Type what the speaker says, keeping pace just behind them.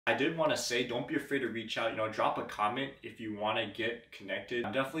I did want to say, don't be afraid to reach out, drop a comment if you want to get connected.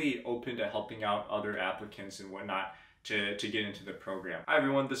 I'm definitely open to helping out other applicants and whatnot to get into the program. Hi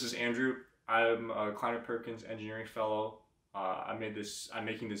everyone, this is Andrew. I'm a Kleiner Perkins engineering fellow. I'm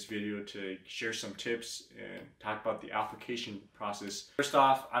making this video to share some tips and talk about the application process. First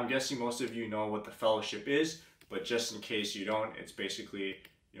off, I'm guessing most of you know what the fellowship is, but just in case you don't, it's basically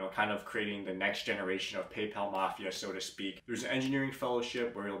kind of creating the next generation of PayPal Mafia, so to speak. There's an engineering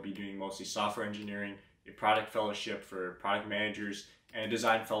fellowship where you'll be doing mostly software engineering, a product fellowship for product managers, and a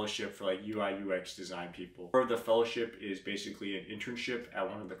design fellowship for like UI UX design people. Part of the fellowship is basically an internship at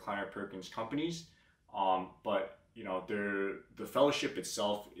one of the Kleiner Perkins companies, but the fellowship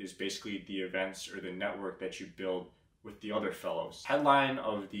itself is basically the events or the network that you build with the other fellows. Headline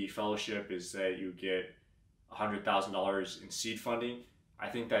of the fellowship is that you get $100,000 in seed funding. I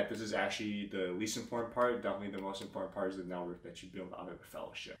think that this is actually the least important part. Definitely the most important part is the network that you build out of the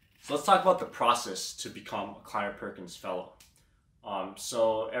fellowship. So let's talk about the process to become a Kleiner Perkins fellow.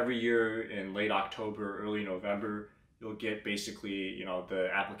 So every year in late October, early November, you'll get basically, the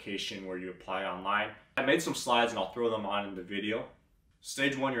application where you apply online. I made some slides and I'll throw them on in the video.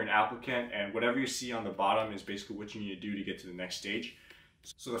 Stage one, you're an applicant, and whatever you see on the bottom is basically what you need to do to get to the next stage.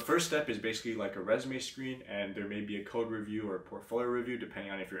 So the first step is basically like a resume screen, and there may be a code review or a portfolio review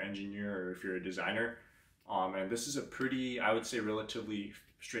depending on if you're an engineer or if you're a designer. And this is a pretty, I would say, relatively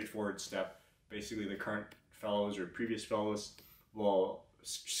straightforward step. Basically, the current fellows or previous fellows will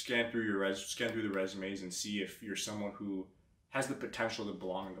scan through the resumes and see if you're someone who has the potential to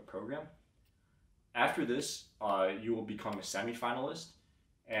belong in the program. After this, you will become a semi-finalist,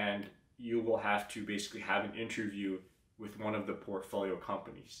 and you will have to basically have an interview with one of the portfolio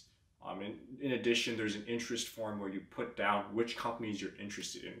companies. In addition, there's an interest form where you put down which companies you're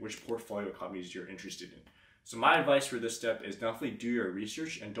interested in, which portfolio companies you're interested in. So my advice for this step is definitely do your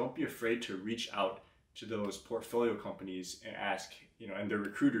research and don't be afraid to reach out to those portfolio companies and ask, and their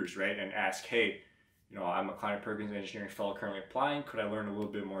recruiters, right? And ask, hey, I'm a Kleiner Perkins engineering fellow currently applying. Could I learn a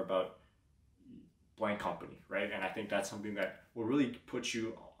little bit more about blank company, right? And I think that's something that will really put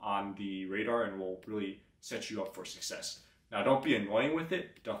you on the radar and will really set you up for success. Now, don't be annoying with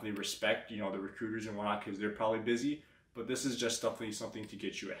it. Definitely respect, the recruiters and whatnot, because they're probably busy, but this is just definitely something to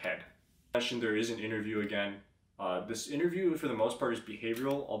get you ahead. I mentioned there is an interview again. This interview, for the most part, is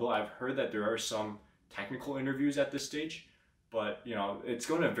behavioral, although I've heard that there are some technical interviews at this stage, but, it's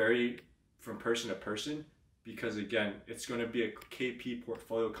going to vary from person to person because, again, it's going to be a KP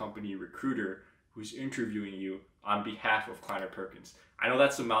portfolio company recruiter who's interviewing you on behalf of Kleiner Perkins. I know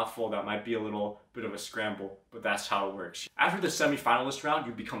that's a mouthful, that might be a little bit of a scramble, but that's how it works. After the semi-finalist round,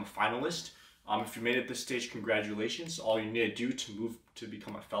 you become a finalist. If you made it this stage, congratulations. All you need to do to move to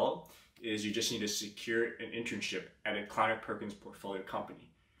become a fellow is you just need to secure an internship at a Kleiner Perkins portfolio company.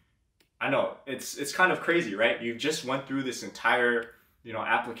 I know, it's kind of crazy, right? You just went through this entire,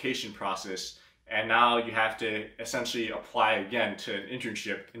 application process, and now you have to essentially apply again to an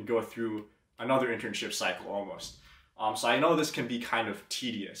internship and go through another internship cycle almost. So I know this can be kind of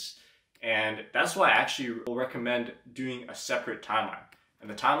tedious, and that's why I actually will recommend doing a separate timeline. And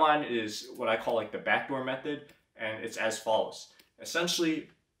the timeline is what I call like the backdoor method, and it's as follows. Essentially,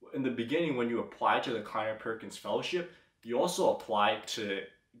 in the beginning, when you apply to the Kleiner Perkins Fellowship, you also apply to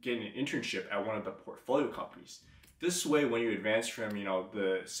get an internship at one of the portfolio companies. This way, when you advance from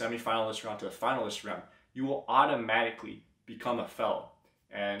the semi-finalist round to the finalist round, you will automatically become a fellow.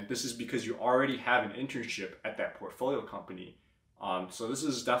 And this is because you already have an internship at that portfolio company. So this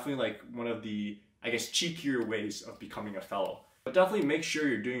is definitely like one of the, I guess, cheekier ways of becoming a fellow. But definitely make sure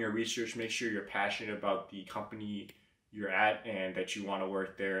you're doing your research, make sure you're passionate about the company you're at and that you want to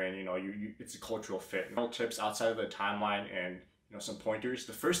work there, and it's a cultural fit. Tips outside of the timeline and some pointers.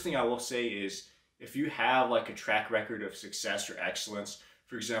 The first thing I will say is if you have like a track record of success or excellence,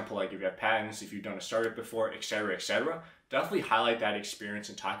 for example, like if you have patents, if you've done a startup before, etc., definitely highlight that experience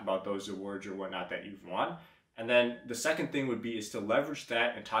and talk about those awards or whatnot that you've won. And then the second thing would be is to leverage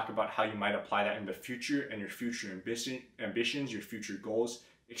that and talk about how you might apply that in the future and your future ambitions, your future goals,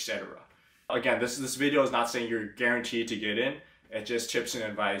 etc. Again, this video is not saying you're guaranteed to get in. It's just tips and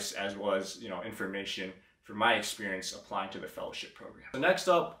advice as well as information from my experience applying to the fellowship program. So next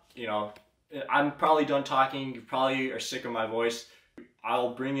up, I'm probably done talking. You probably are sick of my voice.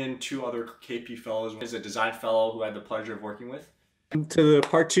 I'll bring in two other KP fellows. One is a design fellow who I had the pleasure of working with. To the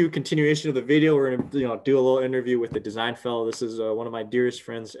part two continuation of the video, we're going to do a little interview with the design fellow. This is one of my dearest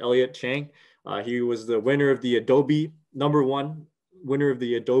friends, Eliot Chang. He was the winner of the Adobe, #1 winner of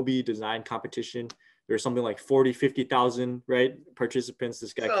the Adobe design competition there's something like 40, 50,000, right, participants.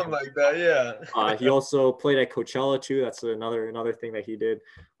 This guy Something came. like that, yeah. He also played at Coachella too. That's another thing that he did.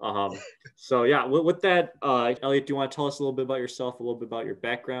 So yeah, with that, Eliot, do you want to tell us a little bit about yourself, a little bit about your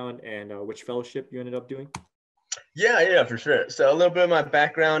background, and which fellowship you ended up doing? Yeah, for sure. So a little bit of my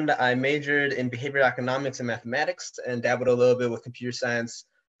background, I majored in behavioral economics and mathematics and dabbled a little bit with computer science.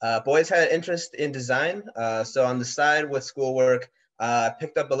 Boys had interest in design. So on the side with schoolwork, I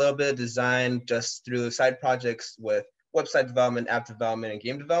picked up a little bit of design just through side projects with website development, app development, and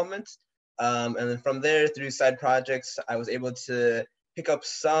game development. And then from there, through side projects, I was able to pick up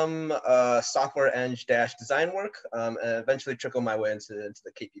some software eng design work and eventually trickle my way into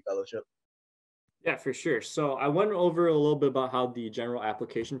the KP Fellowship. Yeah, for sure. So I went over a little bit about how the general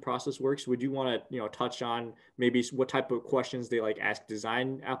application process works. Would you want to, touch on maybe what type of questions they like ask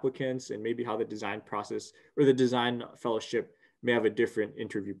design applicants, and maybe how the design process or the design fellowship may have a different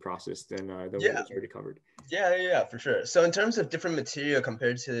interview process than what Yeah. was already covered? Yeah, for sure. So in terms of different material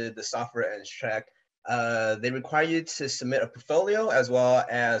compared to the software eng track, they require you to submit a portfolio as well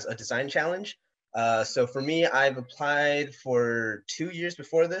as a design challenge. So for me, I've applied for 2 years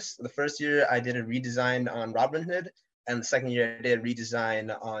before this. The first year I did a redesign on Robinhood, and the second year I did a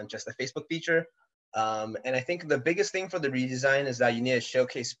redesign on just a Facebook feature. And I think the biggest thing for the redesign is that you need to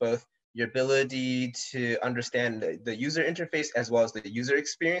showcase both your ability to understand the user interface as well as the user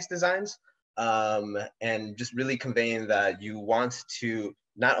experience designs, and just really conveying that you want to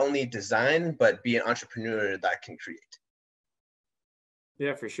not only design, but be an entrepreneur that can create.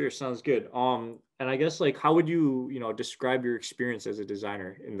 Yeah, for sure. Sounds good. And I guess like how would you, describe your experience as a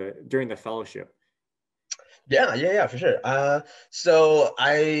designer during the fellowship? Yeah, for sure. So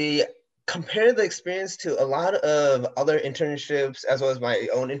I compare the experience to a lot of other internships as well as my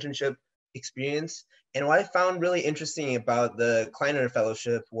own internship experience. And what I found really interesting about the Kleiner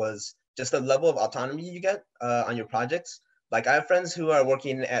Fellowship was just the level of autonomy you get on your projects. Like I have friends who are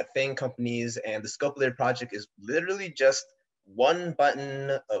working at FANG companies, and the scope of their project is literally just one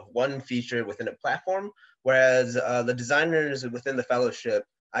button of one feature within a platform, whereas the designers within the fellowship,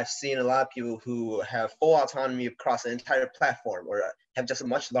 I've seen a lot of people who have full autonomy across an entire platform, or have just a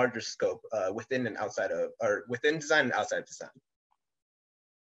much larger scope within and outside of, or within design and outside of design.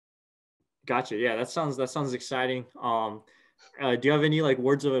 Gotcha. Yeah, that sounds exciting. Do you have any like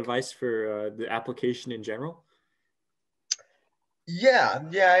words of advice for the application in general? Yeah.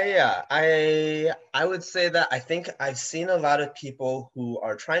 I would say that I think I've seen a lot of people who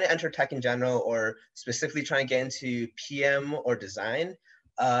are trying to enter tech in general, or specifically trying to get into PM or design.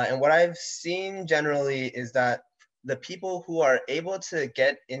 And what I've seen generally is that the people who are able to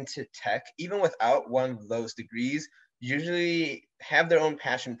get into tech, even without one of those degrees, usually have their own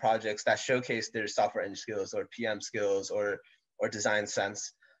passion projects that showcase their software engineering skills or PM skills or design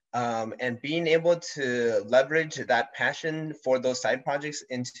sense. And being able to leverage that passion for those side projects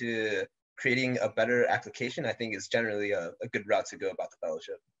into creating a better application, I think is generally a good route to go about the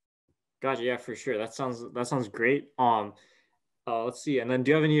fellowship. Gotcha. Yeah, for sure. That sounds great. Let's see. And then,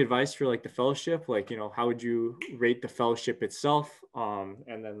 do you have any advice for like the fellowship? Like, how would you rate the fellowship itself?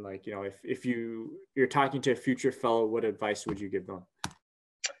 And then, like, if you're talking to a future fellow, what advice would you give them?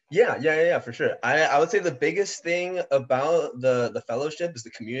 Yeah, for sure. I would say the biggest thing about the fellowship is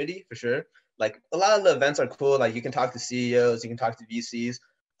the community, for sure. Like a lot of the events are cool. Like you can talk to CEOs, you can talk to VCs.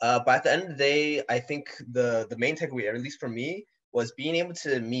 But at the end of the day, I think the main takeaway, or at least for me, was being able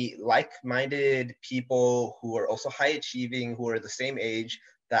to meet like-minded people who are also high achieving, who are the same age,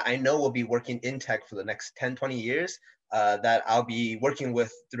 that I know will be working in tech for the next 10, 20 years, that I'll be working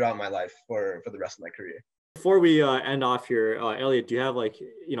with throughout my life for the rest of my career. Before we end off here, Eliot, do you have like,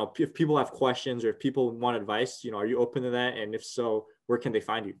 if people have questions or if people want advice, are you open to that? And if so, where can they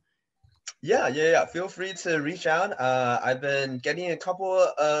find you? Yeah. Feel free to reach out. I've been getting a couple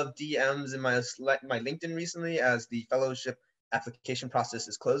of DMs in my LinkedIn recently as the fellowship application process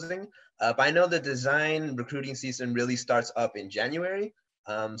is closing. But I know the design recruiting season really starts up in January.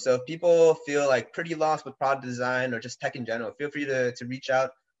 So if people feel like pretty lost with product design or just tech in general, feel free to reach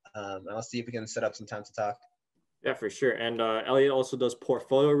out. I'll see if we can set up some time to talk. Yeah, for sure. And Eliot also does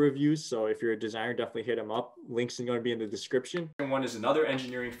portfolio reviews. So if you're a designer, definitely hit him up. Links are going to be in the description. And one is another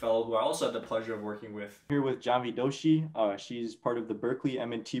engineering fellow who I also had the pleasure of working with. Here with Janvi Doshi. She's part of the Berkeley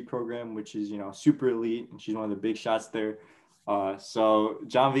M&T program, which is, super elite. And she's one of the big shots there. So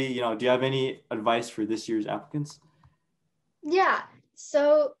Janvi, do you have any advice for this year's applicants? Yeah,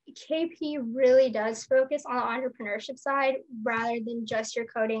 so KP really does focus on the entrepreneurship side rather than just your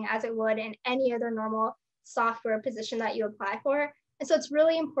coding as it would in any other normal software position that you apply for. And so it's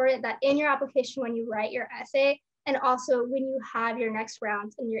really important that in your application, when you write your essay, and also when you have your next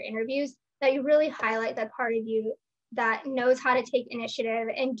rounds in your interviews, that you really highlight that part of you that knows how to take initiative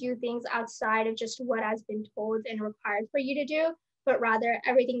and do things outside of just what has been told and required for you to do, but rather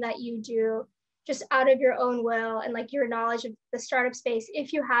everything that you do just out of your own will and like your knowledge of the startup space,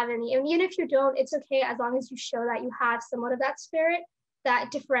 if you have any. And even if you don't, it's okay as long as you show that you have somewhat of that spirit that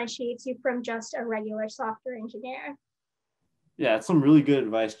differentiates you from just a regular software engineer. Yeah, that's some really good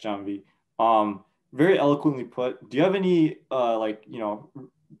advice, Janvi. Very eloquently put. Do you have any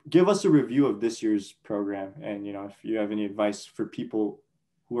give us a review of this year's program, and if you have any advice for people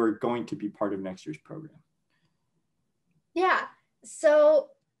who are going to be part of next year's program? Yeah. So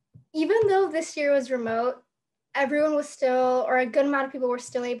even though this year was remote, everyone was still, or a good amount of people were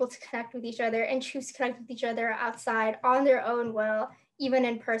still able to connect with each other and choose to connect with each other outside on their own will, even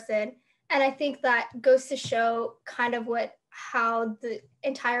in person. And I think that goes to show kind of how the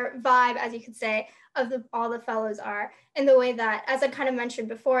entire vibe, as you could say, of all the fellows are, in the way that, as I kind of mentioned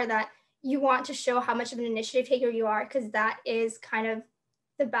before, that you want to show how much of an initiative taker you are, because that is kind of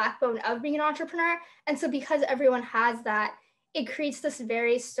the backbone of being an entrepreneur. And so because everyone has that, it creates this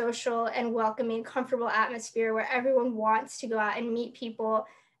very social and welcoming, comfortable atmosphere where everyone wants to go out and meet people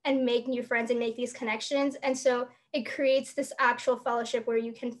and make new friends and make these connections. And so it creates this actual fellowship where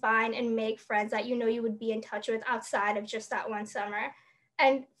you can find and make friends that you would be in touch with outside of just that one summer.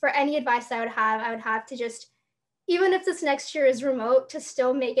 And for any advice I would have to just, even if this next year is remote, to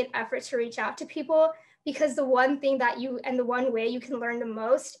still make an effort to reach out to people, because the one thing the one way you can learn the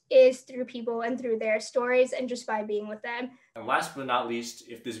most is through people and through their stories and just by being with them. And last but not least,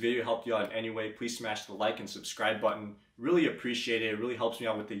 if this video helped you out in any way, please smash the like and subscribe button. Really appreciate it. It really helps me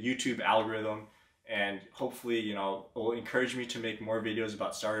out with the YouTube algorithm, and hopefully, it will encourage me to make more videos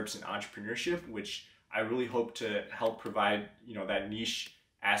about startups and entrepreneurship, which I really hope to help provide, that niche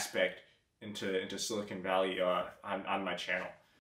aspect into Silicon Valley on my channel.